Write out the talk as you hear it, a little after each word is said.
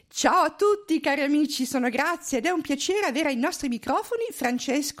Ciao a tutti cari amici, sono Grazia ed è un piacere avere ai nostri microfoni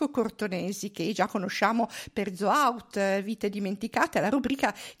Francesco Cortonesi, che già conosciamo per Zo Out, Vite dimenticate, la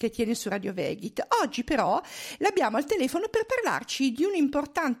rubrica che tiene su Radio Vegit. Oggi però l'abbiamo al telefono per parlarci di un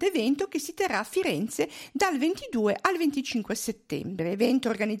importante evento che si terrà a Firenze dal 22 al 25 settembre, evento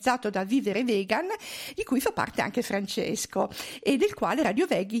organizzato da Vivere Vegan, di cui fa parte anche Francesco e del quale Radio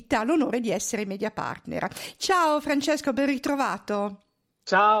Vegit ha l'onore di essere media partner. Ciao Francesco, ben ritrovato.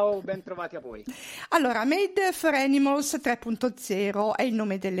 Ciao, ben trovati a voi. Allora, Made for Animals 3.0 è il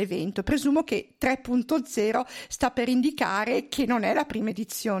nome dell'evento. Presumo che 3.0 sta per indicare che non è la prima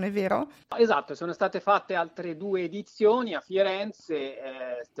edizione, vero? Esatto, sono state fatte altre 2 edizioni a Firenze,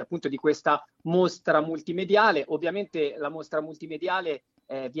 appunto di questa mostra multimediale. Ovviamente la mostra multimediale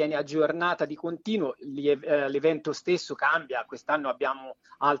viene aggiornata di continuo, l'evento stesso cambia, quest'anno abbiamo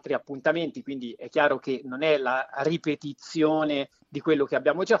altri appuntamenti, quindi è chiaro che non è la ripetizione di quello che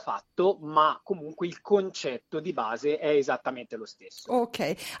abbiamo già fatto, ma comunque il concetto di base è esattamente lo stesso.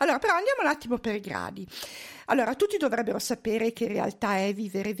 Ok, allora però andiamo un attimo per gradi. Allora, tutti dovrebbero sapere che in realtà è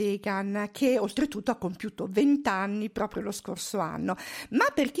Vivere Vegan, che oltretutto ha compiuto 20 anni proprio lo scorso anno. Ma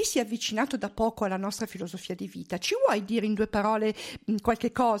per chi si è avvicinato da poco alla nostra filosofia di vita, ci vuoi dire in 2 parole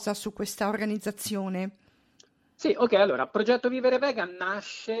qualche cosa su questa organizzazione? Sì, ok, allora, Progetto Vivere Vegan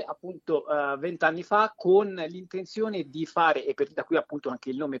nasce appunto 20 anni fa con l'intenzione di fare, e da qui appunto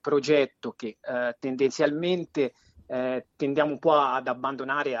anche il nome progetto, che tendenzialmente tendiamo un po' ad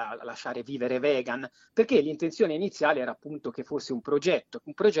abbandonare, a lasciare vivere vegan, perché l'intenzione iniziale era appunto che fosse un progetto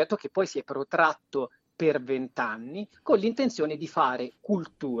che poi si è protratto per 20 anni, con l'intenzione di fare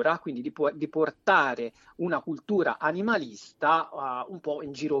cultura, quindi di portare una cultura animalista un po'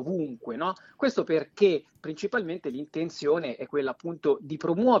 in giro ovunque, no? Questo perché principalmente l'intenzione è quella appunto di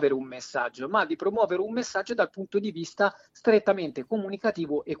promuovere un messaggio, ma di promuovere un messaggio dal punto di vista strettamente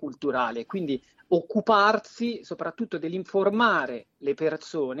comunicativo e culturale, quindi occuparsi soprattutto dell'informare le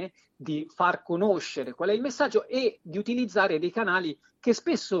persone, di far conoscere qual è il messaggio e di utilizzare dei canali che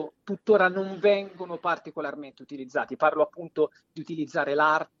spesso tuttora non vengono particolarmente utilizzati. Parlo appunto di utilizzare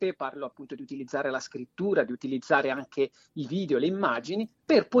l'arte, parlo appunto di utilizzare la scrittura, di utilizzare anche i video, le immagini,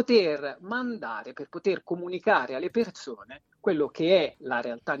 per poter mandare, per poter comunicare alle persone quello che è la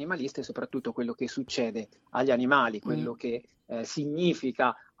realtà animalista e soprattutto quello che succede agli animali, quello che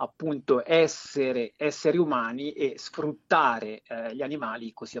significa appunto essere esseri umani e sfruttare gli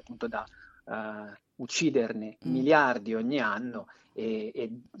animali così appunto da ucciderne miliardi ogni anno e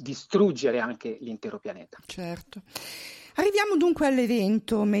distruggere anche l'intero pianeta. Certo. Arriviamo dunque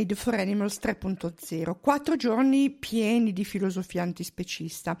all'evento Made for Animals 3.0, 4 giorni pieni di filosofia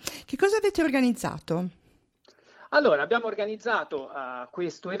antispecista. Che cosa avete organizzato? Allora, abbiamo organizzato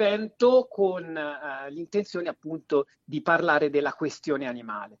questo evento con l'intenzione appunto di parlare della questione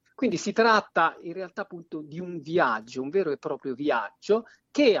animale. Quindi si tratta in realtà appunto di un viaggio, un vero e proprio viaggio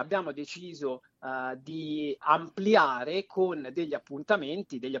che abbiamo deciso di ampliare con degli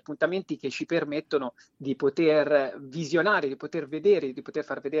appuntamenti che ci permettono di poter visionare, di poter vedere, di poter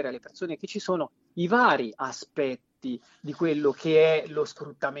far vedere alle persone che ci sono i vari aspetti di quello che è lo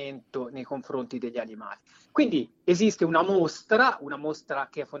sfruttamento nei confronti degli animali. Quindi esiste una mostra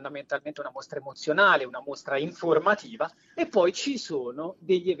che è fondamentalmente una mostra emozionale, una mostra informativa, e poi ci sono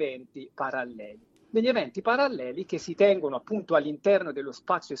degli eventi paralleli che si tengono appunto all'interno dello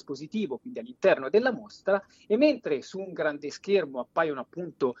spazio espositivo, quindi all'interno della mostra, e mentre su un grande schermo appaiono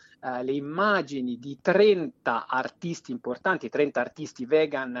appunto le immagini di 30 artisti importanti, 30 artisti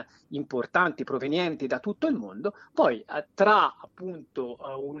vegan importanti provenienti da tutto il mondo, poi tra appunto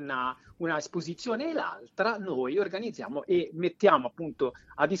una esposizione e l'altra noi organizziamo e mettiamo appunto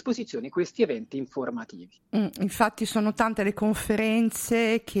a disposizione questi eventi informativi. Infatti sono tante le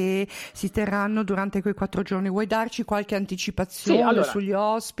conferenze che si terranno durante quei 4 giorni. Vuoi darci qualche anticipazione sugli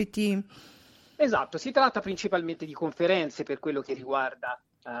ospiti? Esatto, si tratta principalmente di conferenze per quello che riguarda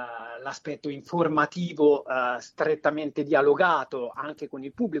l'aspetto informativo strettamente dialogato anche con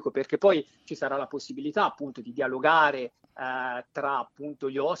il pubblico, perché poi ci sarà la possibilità appunto di dialogare tra appunto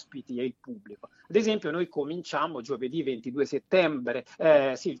gli ospiti e il pubblico. Ad esempio noi cominciamo giovedì 22 settembre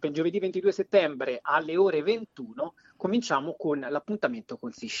alle ore 21, cominciamo con l'appuntamento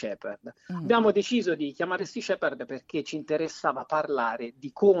con Sea Shepherd. Abbiamo deciso di chiamare Sea Shepherd perché ci interessava parlare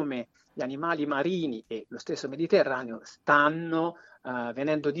di come gli animali marini e lo stesso Mediterraneo stanno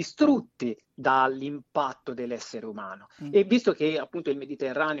venendo distrutti dall'impatto dell'essere umano. E visto che appunto il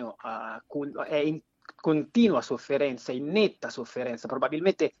Mediterraneo è in continua sofferenza, in netta sofferenza,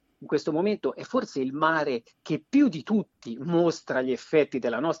 probabilmente in questo momento è forse il mare che più di tutti mostra gli effetti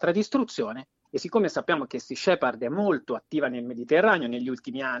della nostra distruzione, e siccome sappiamo che Sea Shepherd è molto attiva nel Mediterraneo negli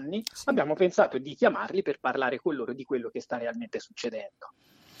ultimi anni, Sì. abbiamo pensato di chiamarli per parlare con loro di quello che sta realmente succedendo.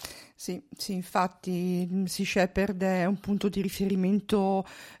 Sì, sì, infatti Sea Shepherd è un punto di riferimento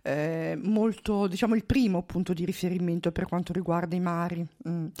molto, diciamo, il primo punto di riferimento per quanto riguarda i mari.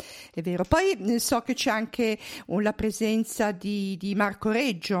 È vero. Poi so che c'è anche la presenza di Marco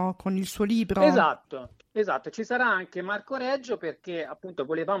Reggio con il suo libro. Esatto, esatto, ci sarà anche Marco Reggio perché appunto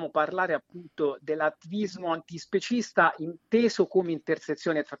volevamo parlare appunto dell'attivismo antispecista inteso come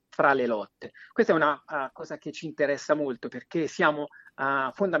intersezione fra le lotte. Questa è una cosa che ci interessa molto perché siamo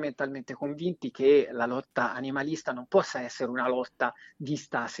fondamentalmente convinti che la lotta animalista non possa essere una lotta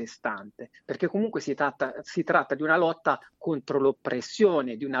vista a sé stante, perché comunque si tratta di una lotta contro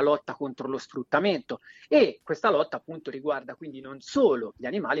l'oppressione, di una lotta contro lo sfruttamento e questa lotta appunto riguarda quindi non solo gli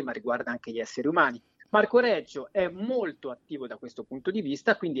animali ma riguarda anche gli esseri umani. Marco Reggio è molto attivo da questo punto di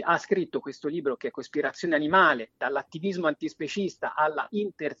vista, quindi ha scritto questo libro che è Cospirazione animale, dall'attivismo antispecista alla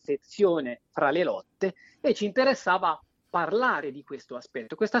intersezione fra le lotte e ci interessava parlare di questo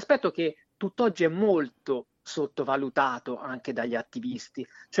aspetto che tutt'oggi è molto sottovalutato anche dagli attivisti,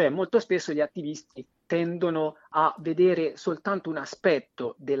 cioè molto spesso gli attivisti tendono a vedere soltanto un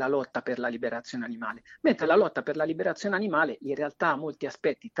aspetto della lotta per la liberazione animale, mentre la lotta per la liberazione animale in realtà ha molti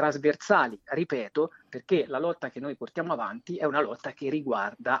aspetti trasversali, ripeto, perché la lotta che noi portiamo avanti è una lotta che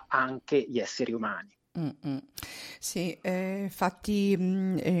riguarda anche gli esseri umani. Sì, infatti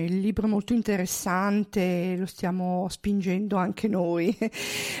il libro è molto interessante, lo stiamo spingendo anche noi.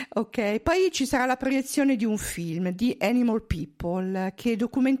 Ok, poi ci sarà la proiezione di un film di Animal People. Che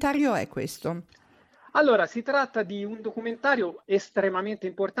documentario è questo? Allora, si tratta di un documentario estremamente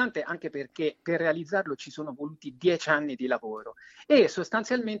importante anche perché per realizzarlo ci sono voluti 10 anni di lavoro e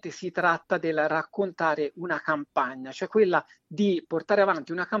sostanzialmente si tratta del raccontare una campagna, cioè quella di portare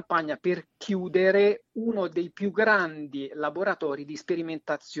avanti una campagna per chiudere uno dei più grandi laboratori di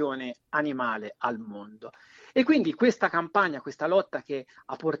sperimentazione animale al mondo. E quindi questa campagna, questa lotta che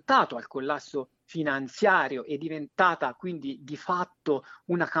ha portato al collasso finanziario è diventata quindi di fatto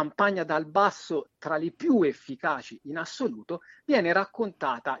una campagna dal basso tra le più efficaci in assoluto, viene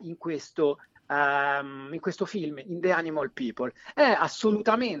raccontata in questo film, In the Animal People. È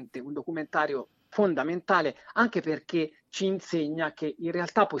assolutamente un documentario fondamentale anche perché ci insegna che in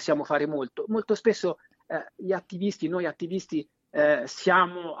realtà possiamo fare molto. Molto spesso noi attivisti,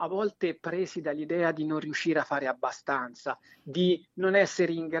 siamo a volte presi dall'idea di non riuscire a fare abbastanza, di non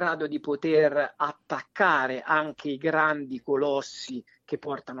essere in grado di poter attaccare anche i grandi colossi che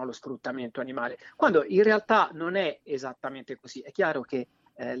portano allo sfruttamento animale, quando in realtà non è esattamente così. È chiaro che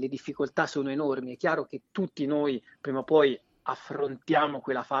le difficoltà sono enormi, è chiaro che tutti noi prima o poi affrontiamo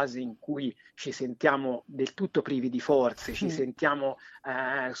quella fase in cui ci sentiamo del tutto privi di forze, ci sentiamo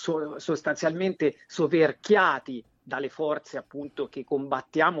sostanzialmente soverchiati dalle forze appunto che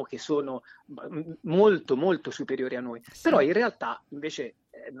combattiamo, che sono molto molto superiori a noi. Sì. Però in realtà invece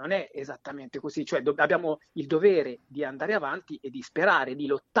non è esattamente così, cioè abbiamo il dovere di andare avanti e di sperare, di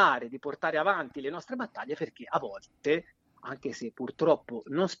lottare, di portare avanti le nostre battaglie perché a volte, anche se purtroppo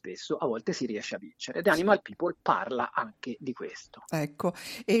non spesso, a volte si riesce a vincere. The Animal People parla anche di questo. Ecco,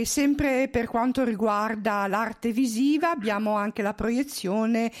 e sempre per quanto riguarda l'arte visiva abbiamo anche la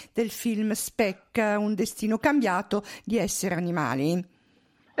proiezione del film Speck, Un destino cambiato di esseri animali.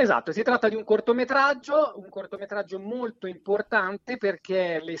 Esatto, si tratta di un cortometraggio molto importante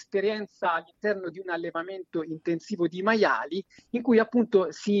perché è l'esperienza all'interno di un allevamento intensivo di maiali in cui appunto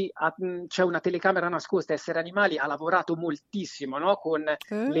c'è una telecamera nascosta. Essere Animali ha lavorato moltissimo, no? Con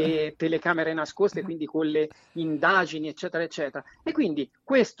le telecamere nascoste, quindi con le indagini, eccetera, eccetera. E quindi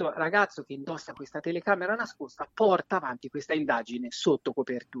questo ragazzo che indossa questa telecamera nascosta porta avanti questa indagine sotto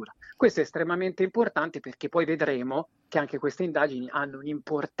copertura. Questo è estremamente importante perché poi vedremo che anche queste indagini hanno un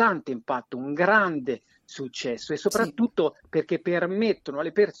importante impatto, un grande successo e soprattutto perché permettono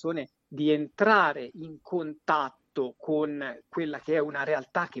alle persone di entrare in contatto con quella che è una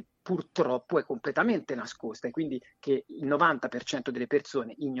realtà che purtroppo è completamente nascosta e quindi che il 90% delle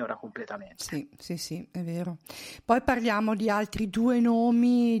persone ignora completamente. Sì, è vero. Poi parliamo di altri due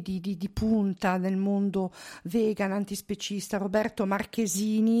nomi di punta nel mondo vegan antispecista, Roberto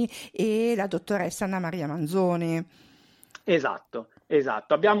Marchesini e la dottoressa Anna Maria Manzoni. Esatto.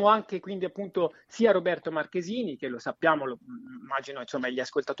 Abbiamo anche quindi appunto sia Roberto Marchesini, che lo sappiamo, immagino insomma gli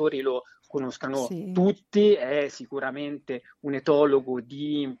ascoltatori lo conoscano tutti, è sicuramente un etologo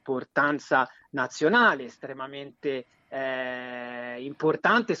di importanza nazionale, estremamente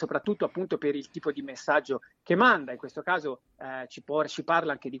importante soprattutto appunto per il tipo di messaggio che manda. In questo caso ci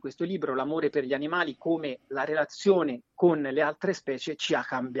parla anche di questo libro, L'amore per gli animali, come la relazione con le altre specie ci ha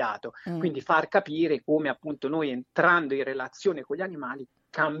cambiato. Quindi far capire come appunto noi, entrando in relazione con gli animali,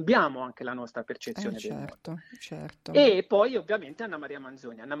 cambiamo anche la nostra percezione del mondo. Certo. E poi ovviamente Anna Maria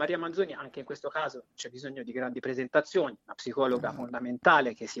Manzoni. Anna Maria Manzoni, anche in questo caso c'è bisogno di grandi presentazioni, una psicologa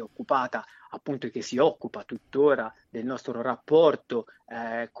fondamentale che si è occupata appunto e che si occupa tuttora del nostro rapporto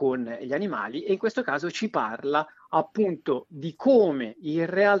con gli animali, e in questo caso ci parla appunto di come in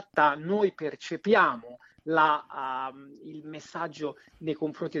realtà noi percepiamo il messaggio nei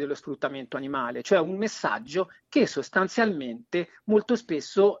confronti dello sfruttamento animale, cioè un messaggio che sostanzialmente molto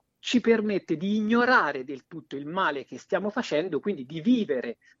spesso ci permette di ignorare del tutto il male che stiamo facendo, quindi di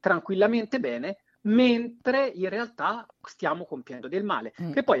vivere tranquillamente bene, mentre in realtà stiamo compiendo del male,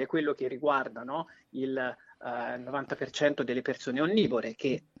 che poi è quello che riguarda, no, il 90% delle persone onnivore,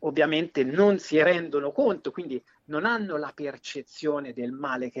 che ovviamente non si rendono conto, quindi non hanno la percezione del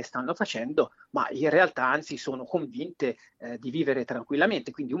male che stanno facendo, ma in realtà anzi sono convinte di vivere tranquillamente,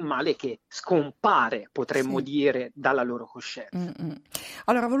 quindi un male che scompare, potremmo dire, dalla loro coscienza.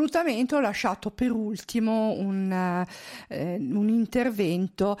 Allora, volutamente ho lasciato per ultimo un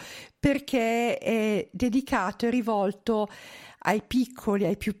intervento, perché è dedicato e rivolto ai piccoli,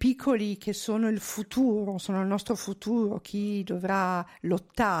 ai più piccoli, che sono il futuro, sono il nostro futuro, chi dovrà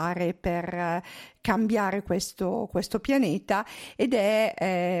lottare per cambiare questo pianeta, ed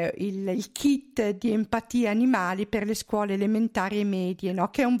è il kit di empatia animali per le scuole elementari e medie, no?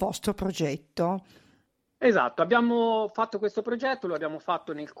 Che è un vostro progetto. Esatto, abbiamo fatto questo progetto, lo abbiamo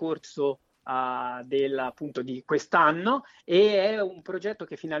fatto nel corso appunto di quest'anno, e è un progetto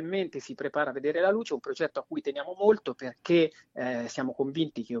che finalmente si prepara a vedere la luce, un progetto a cui teniamo molto, perché siamo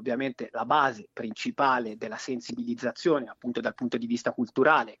convinti che ovviamente la base principale della sensibilizzazione, appunto dal punto di vista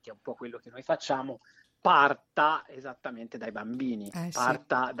culturale, che è un po' quello che noi facciamo, parta esattamente dai bambini,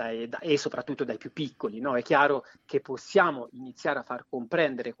 parta e soprattutto dai più piccoli, no? È chiaro che possiamo iniziare a far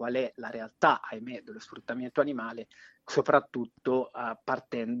comprendere qual è la realtà, ahimè, dello sfruttamento animale, soprattutto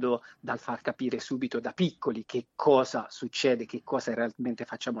partendo dal far capire subito da piccoli che cosa succede, che cosa realmente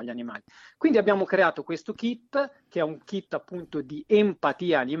facciamo agli animali. Quindi abbiamo creato questo kit, che è un kit appunto di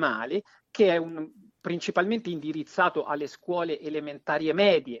empatia animale, che è principalmente indirizzato alle scuole elementari e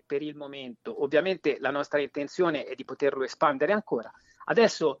medie per il momento. Ovviamente la nostra intenzione è di poterlo espandere ancora.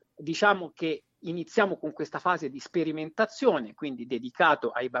 Adesso diciamo che iniziamo con questa fase di sperimentazione, quindi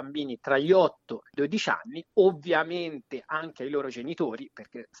dedicato ai bambini tra gli 8 e i 12 anni, ovviamente anche ai loro genitori,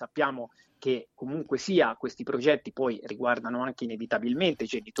 perché sappiamo che comunque sia questi progetti poi riguardano anche inevitabilmente i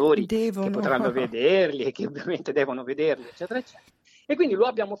genitori che potranno vederli e che ovviamente devono vederli, eccetera, eccetera. E quindi lo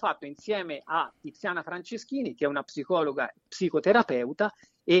abbiamo fatto insieme a Tiziana Franceschini, che è una psicologa psicoterapeuta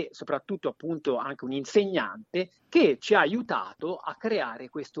e soprattutto appunto anche un insegnante, che ci ha aiutato a creare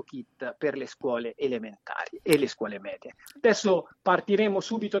questo kit per le scuole elementari e le scuole medie. Adesso partiremo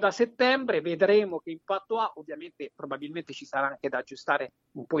subito da settembre, vedremo che impatto ha. Ovviamente probabilmente ci sarà anche da aggiustare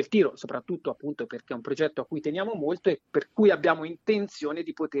un po' il tiro, soprattutto appunto perché è un progetto a cui teniamo molto e per cui abbiamo intenzione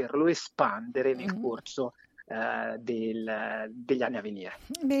di poterlo espandere nel corso degli anni a venire.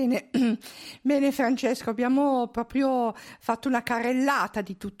 Bene Francesco, abbiamo proprio fatto una carrellata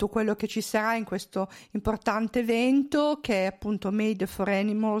di tutto quello che ci sarà in questo importante evento, che è appunto Made for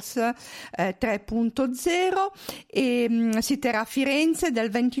Animals 3.0, e si terrà a Firenze dal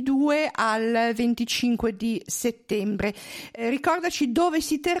 22 al 25 di settembre. Ricordaci dove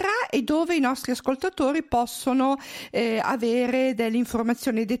si terrà e dove i nostri ascoltatori possono avere delle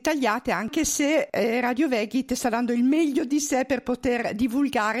informazioni dettagliate, anche se Radio Veghi sta dando il meglio di sé per poter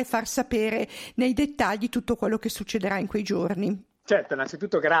divulgare e far sapere nei dettagli tutto quello che succederà in quei giorni. Certo,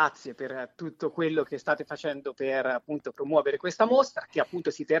 innanzitutto grazie per tutto quello che state facendo per appunto promuovere questa mostra, che appunto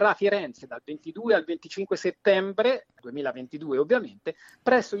si terrà a Firenze dal 22 al 25 settembre 2022, ovviamente,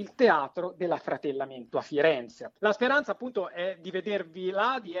 presso il Teatro della Fratellamento a Firenze. La speranza appunto è di vedervi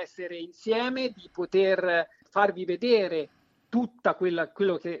là, di essere insieme, di poter farvi vedere tutta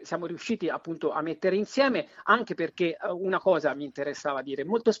quello che siamo riusciti appunto a mettere insieme, anche perché una cosa mi interessava dire: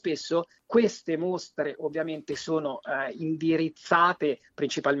 molto spesso queste mostre ovviamente sono indirizzate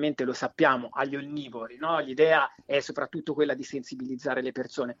principalmente, lo sappiamo, agli onnivori, no? L'idea è soprattutto quella di sensibilizzare le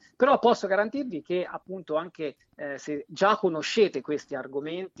persone, però posso garantirvi che appunto anche se già conoscete questi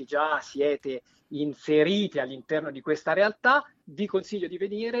argomenti, già siete inseriti all'interno di questa realtà, vi consiglio di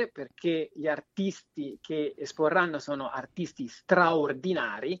venire, perché gli artisti che esporranno sono artisti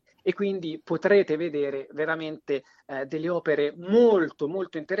straordinari e quindi potrete vedere veramente delle opere molto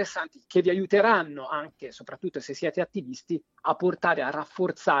molto interessanti che vi aiuteranno anche, soprattutto se siete attivisti, a portare, a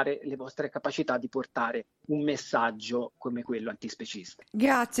rafforzare le vostre capacità di portare un messaggio come quello antispecista.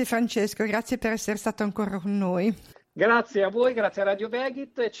 Grazie Francesco, grazie per essere stato ancora con noi. Grazie a voi, grazie a Radio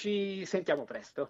Vegit, ci sentiamo presto.